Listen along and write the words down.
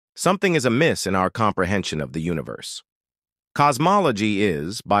something is amiss in our comprehension of the universe. Cosmology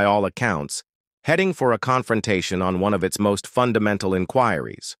is, by all accounts, heading for a confrontation on one of its most fundamental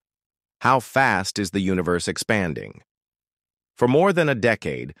inquiries. How fast is the universe expanding? For more than a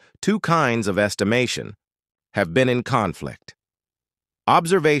decade, two kinds of estimation have been in conflict.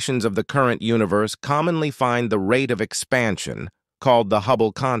 Observations of the current universe commonly find the rate of expansion, called the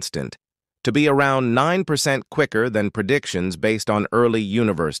Hubble constant, to be around 9% quicker than predictions based on early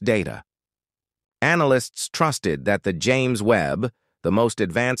universe data. Analysts trusted that the James Webb, the most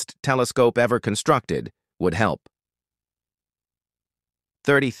advanced telescope ever constructed, would help.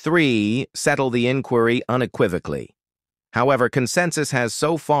 33 settle the inquiry unequivocally. However, consensus has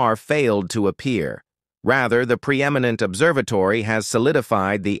so far failed to appear. Rather, the preeminent observatory has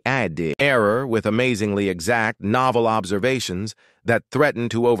solidified the error with amazingly exact, novel observations that threaten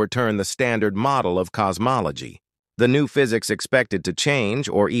to overturn the standard model of cosmology. The new physics expected to change,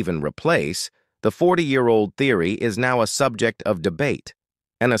 or even replace, the 40-year-old theory is now a subject of debate,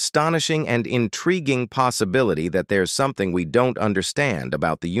 an astonishing and intriguing possibility that there's something we don't understand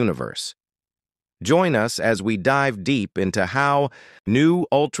about the universe. Join us as we dive deep into how new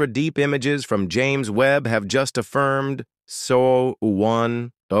ultra-deep images from James Webb have just affirmed, so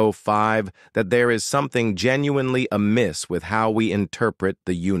 105, that there is something genuinely amiss with how we interpret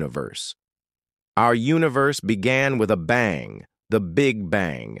the universe. Our universe began with a bang, the Big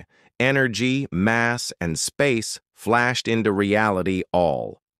Bang. Energy, mass, and space flashed into reality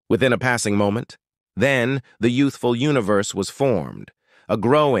all within a passing moment. Then, the youthful universe was formed, a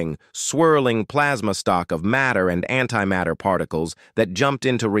growing, swirling plasma stock of matter and antimatter particles that jumped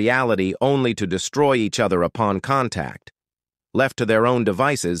into reality only to destroy each other upon contact. Left to their own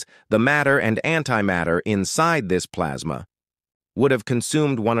devices, the matter and antimatter inside this plasma would have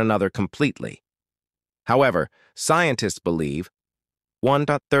consumed one another completely. However, scientists believe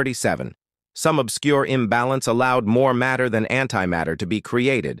 1.37. Some obscure imbalance allowed more matter than antimatter to be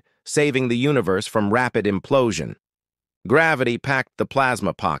created, saving the universe from rapid implosion. Gravity packed the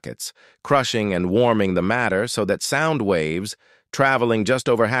plasma pockets, crushing and warming the matter so that sound waves, traveling just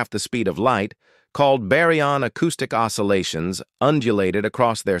over half the speed of light, called baryon acoustic oscillations, undulated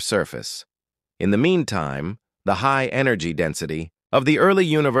across their surface. In the meantime, the high energy density of the early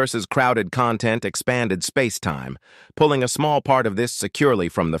universe's crowded content expanded space-time, pulling a small part of this securely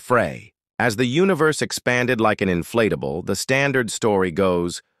from the fray. As the universe expanded like an inflatable, the standard story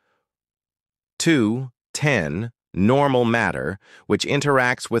goes, 2.10 normal matter, which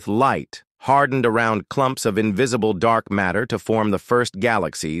interacts with light, hardened around clumps of invisible dark matter to form the first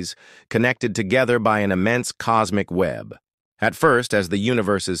galaxies, connected together by an immense cosmic web. At first, as the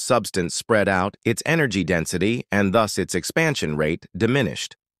universe's substance spread out, its energy density, and thus its expansion rate,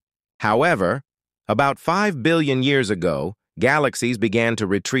 diminished. However, about 5 billion years ago, galaxies began to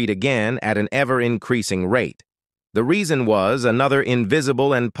retreat again at an ever-increasing rate. The reason was another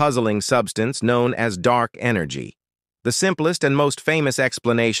invisible and puzzling substance known as dark energy. The simplest and most famous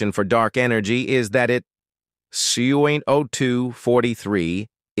explanation for dark energy is that it, 0243,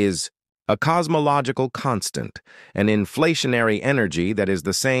 is a cosmological constant, an inflationary energy that is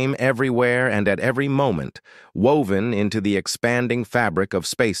the same everywhere and at every moment, woven into the expanding fabric of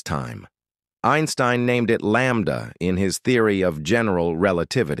space-time. Einstein named it lambda in his theory of general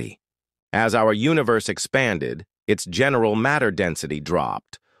relativity. As our universe expanded, its general matter density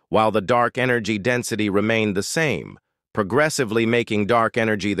dropped, while the dark energy density remained the same, progressively making dark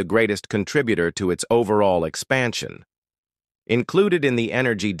energy the greatest contributor to its overall expansion. Included in the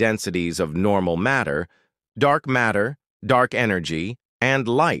energy densities of normal matter, dark energy, and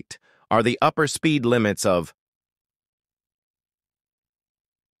light are the upper speed limits of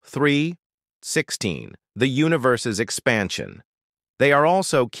 3.16, the universe's expansion. They are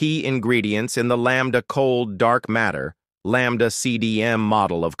also key ingredients in the lambda cold dark matter, lambda CDM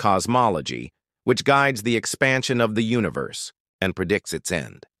model of cosmology, which guides the expansion of the universe and predicts its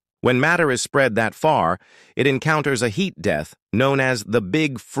end. When matter is spread that far, it encounters a heat death known as the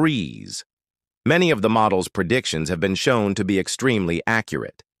Big Freeze. Many of the model's predictions have been shown to be extremely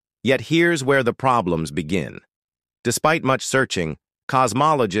accurate. Yet here's where the problems begin. Despite much searching,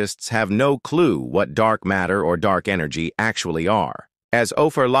 cosmologists have no clue what dark matter or dark energy actually are. As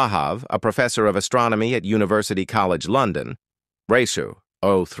Ofer Lahav, a professor of astronomy at University College London, ratio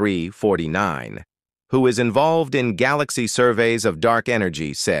 0349, who is involved in galaxy surveys of dark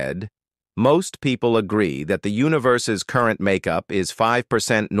energy, said, "Most people agree that the universe's current makeup is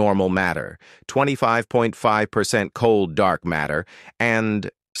 5% normal matter, 25.5% cold dark matter,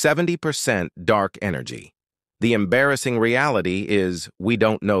 and 70% dark energy. The embarrassing reality is we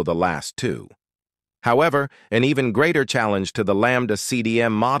don't know the last two." However, an even greater challenge to the lambda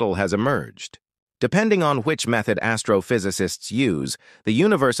CDM model has emerged. Depending on which method astrophysicists use, the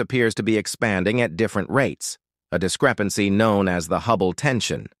universe appears to be expanding at different rates, a discrepancy known as the Hubble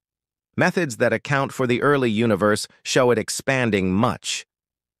tension. Methods that account for the early universe show it expanding much.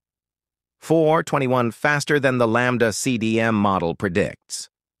 421 faster than the lambda CDM model predicts.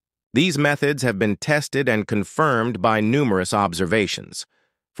 These methods have been tested and confirmed by numerous observations.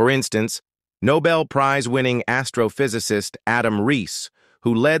 For instance, Nobel Prize-winning astrophysicist Adam Rees,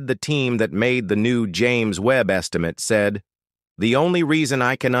 who led the team that made the new James Webb estimate, said, "The only reason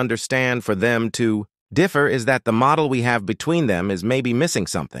I can understand for them to differ is that the model we have between them is maybe missing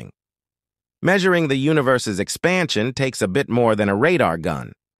something." Measuring the universe's expansion takes a bit more than a radar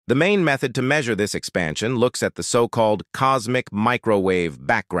gun. The main method to measure this expansion looks at the so-called cosmic microwave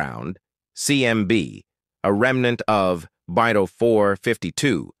background, CMB, a remnant of Bito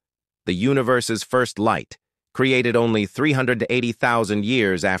 452, the universe's first light, created only 380,000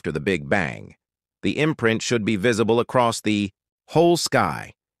 years after the Big Bang. The imprint should be visible across the whole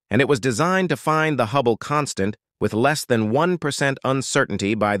sky, and it was designed to find the Hubble constant with less than 1%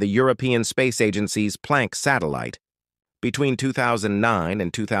 uncertainty by the European Space Agency's Planck satellite between 2009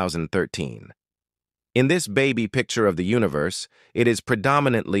 and 2013. In this baby picture of the universe, it is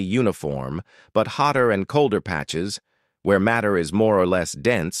predominantly uniform, but hotter and colder patches, where matter is more or less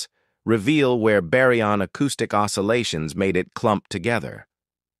dense, reveal where baryon acoustic oscillations made it clump together.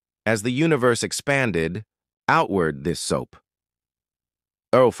 As the universe expanded, outward this soap.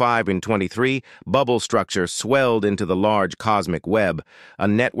 05 and 23, bubble structure swelled into the large cosmic web, a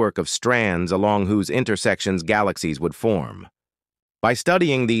network of strands along whose intersections galaxies would form. By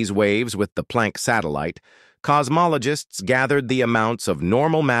studying these waves with the Planck satellite, cosmologists gathered the amounts of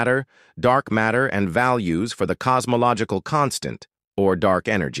normal matter, dark matter, and values for the cosmological constant, or dark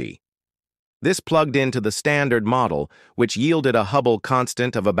energy. This plugged into the standard model, which yielded a Hubble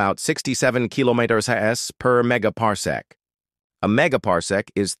constant of about 67 km/s per megaparsec. A megaparsec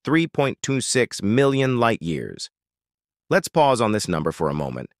is 3.26 million light-years. Let's pause on this number for a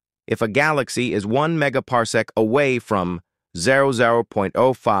moment. If a galaxy is 1 megaparsec away from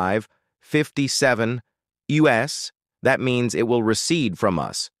 00.0557 US, that means it will recede from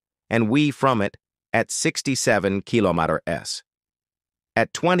us, and we from it at 67 km/s.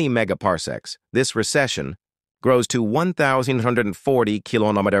 At 20 megaparsecs, this recession grows to 1,140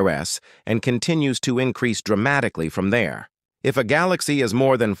 km/s and continues to increase dramatically from there. If a galaxy is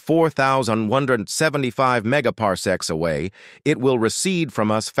more than 4,175 megaparsecs away, it will recede from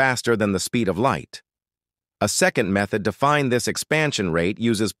us faster than the speed of light. A second method to find this expansion rate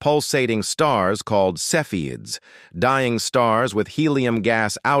uses pulsating stars called Cepheids, dying stars with helium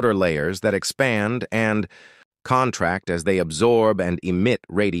gas outer layers that expand and contract as they absorb and emit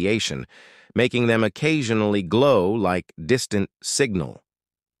radiation, making them occasionally glow like distant signal.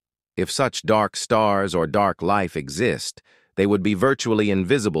 If such dark stars or dark life exist, they would be virtually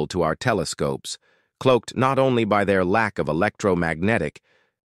invisible to our telescopes, cloaked not only by their lack of electromagnetic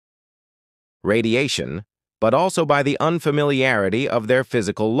radiation, but also by the unfamiliarity of their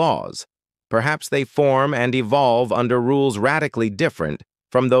physical laws. Perhaps they form and evolve under rules radically different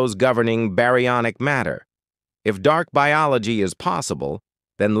from those governing baryonic matter. If dark biology is possible,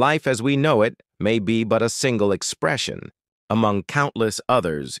 then life as we know it may be but a single expression among countless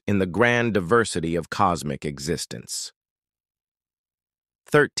others in the grand diversity of cosmic existence.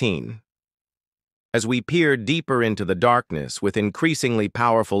 13. As we peer deeper into the darkness with increasingly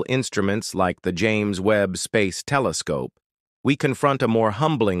powerful instruments like the James Webb Space Telescope, we confront a more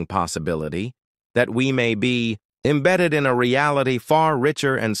humbling possibility that we may be embedded in a reality far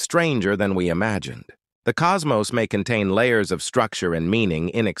richer and stranger than we imagined. The cosmos may contain layers of structure and meaning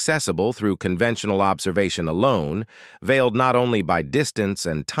inaccessible through conventional observation alone, veiled not only by distance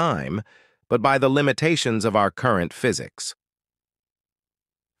and time, but by the limitations of our current physics.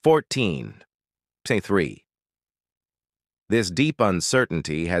 14. 3. This deep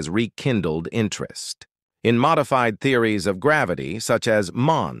uncertainty has rekindled interest in modified theories of gravity such as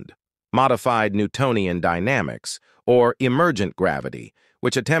MOND, modified Newtonian dynamics, or emergent gravity,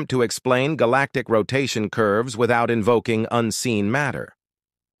 which attempt to explain galactic rotation curves without invoking unseen matter.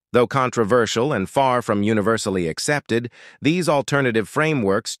 Though controversial and far from universally accepted, these alternative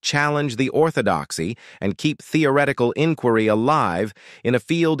frameworks challenge the orthodoxy and keep theoretical inquiry alive in a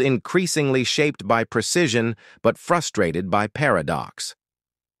field increasingly shaped by precision but frustrated by paradox.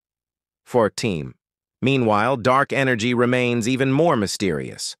 14. Meanwhile, dark energy remains even more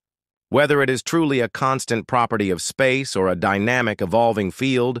mysterious. Whether it is truly a constant property of space or a dynamic evolving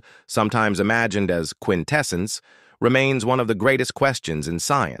field, sometimes imagined as quintessence, remains one of the greatest questions in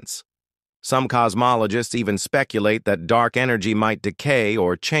science. Some cosmologists even speculate that dark energy might decay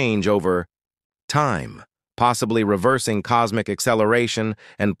or change over time, possibly reversing cosmic acceleration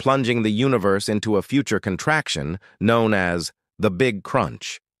and plunging the universe into a future contraction known as the Big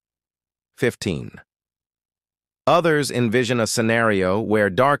Crunch. 15. Others envision a scenario where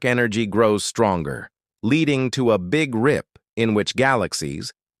dark energy grows stronger, leading to a big rip in which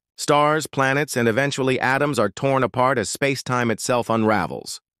galaxies, stars, planets, and eventually atoms are torn apart as space-time itself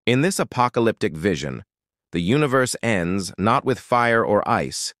unravels. In this apocalyptic vision, the universe ends not with fire or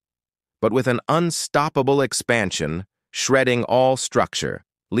ice, but with an unstoppable expansion, shredding all structure,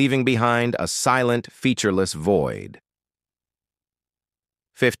 leaving behind a silent, featureless void.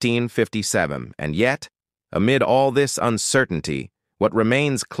 1557. And yet, amid all this uncertainty, what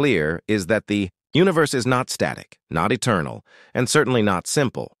remains clear is that the universe is not static, not eternal, and certainly not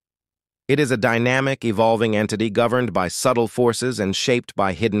simple. It is a dynamic, evolving entity governed by subtle forces and shaped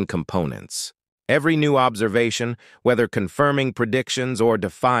by hidden components. Every new observation, whether confirming predictions or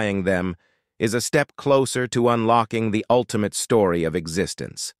defying them, is a step closer to unlocking the ultimate story of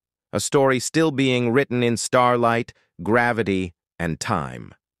existence, a story still being written in starlight, gravity, and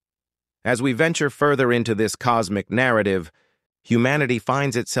time. As we venture further into this cosmic narrative, humanity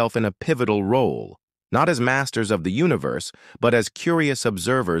finds itself in a pivotal role, not as masters of the universe, but as curious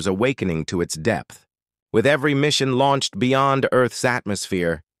observers awakening to its depth. With every mission launched beyond Earth's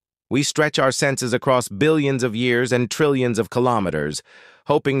atmosphere, we stretch our senses across billions of years and trillions of kilometers,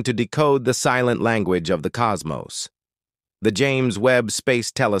 hoping to decode the silent language of the cosmos. The James Webb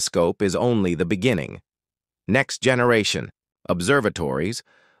Space Telescope is only the beginning. Next generation observatories,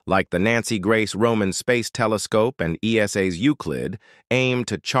 like the Nancy Grace Roman Space Telescope and ESA's Euclid, aim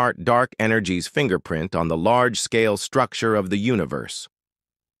to chart dark energy's fingerprint on the large-scale structure of the universe.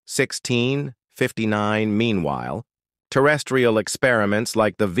 1659. Meanwhile, terrestrial experiments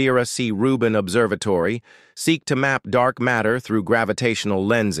like the Vera C. Rubin Observatory seek to map dark matter through gravitational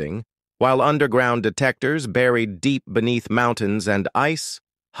lensing, while underground detectors buried deep beneath mountains and ice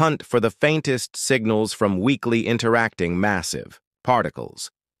hunt for the faintest signals from weakly interacting massive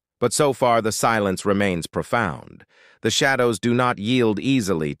particles. But so far the silence remains profound. The shadows do not yield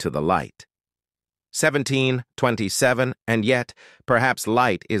easily to the light. 1727. And yet, perhaps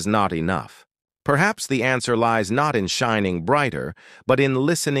light is not enough. Perhaps the answer lies not in shining brighter, but in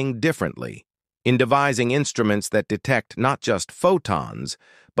listening differently, in devising instruments that detect not just photons,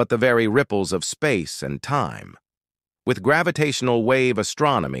 but the very ripples of space and time. With gravitational wave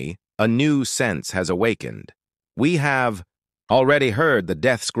astronomy, a new sense has awakened. We have already heard the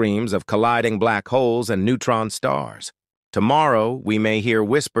death screams of colliding black holes and neutron stars. Tomorrow, we may hear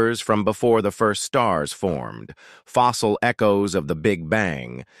whispers from before the first stars formed, fossil echoes of the Big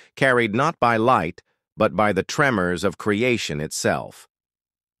Bang, carried not by light, but by the tremors of creation itself.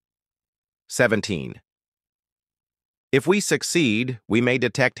 17. If we succeed, we may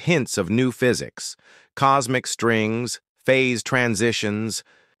detect hints of new physics, cosmic strings, phase transitions,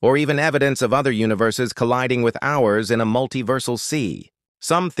 or even evidence of other universes colliding with ours in a multiversal sea.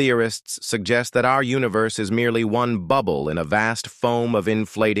 Some theorists suggest that our universe is merely one bubble in a vast foam of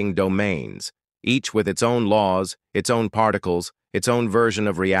inflating domains, each with its own laws, its own particles, its own version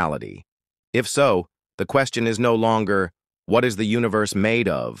of reality. If so, the question is no longer, what is the universe made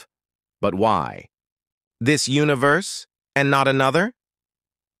of, but why? This universe, and not another?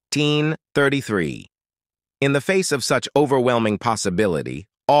 33. In the face of such overwhelming possibility,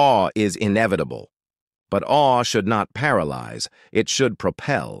 awe is inevitable. But awe should not paralyze, it should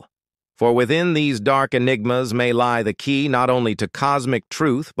propel. For within these dark enigmas may lie the key not only to cosmic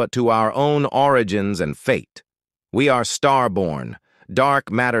truth, but to our own origins and fate. We are star-born,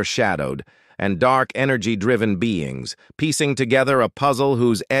 dark matter-shadowed, and dark energy-driven beings, piecing together a puzzle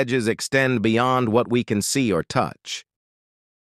whose edges extend beyond what we can see or touch.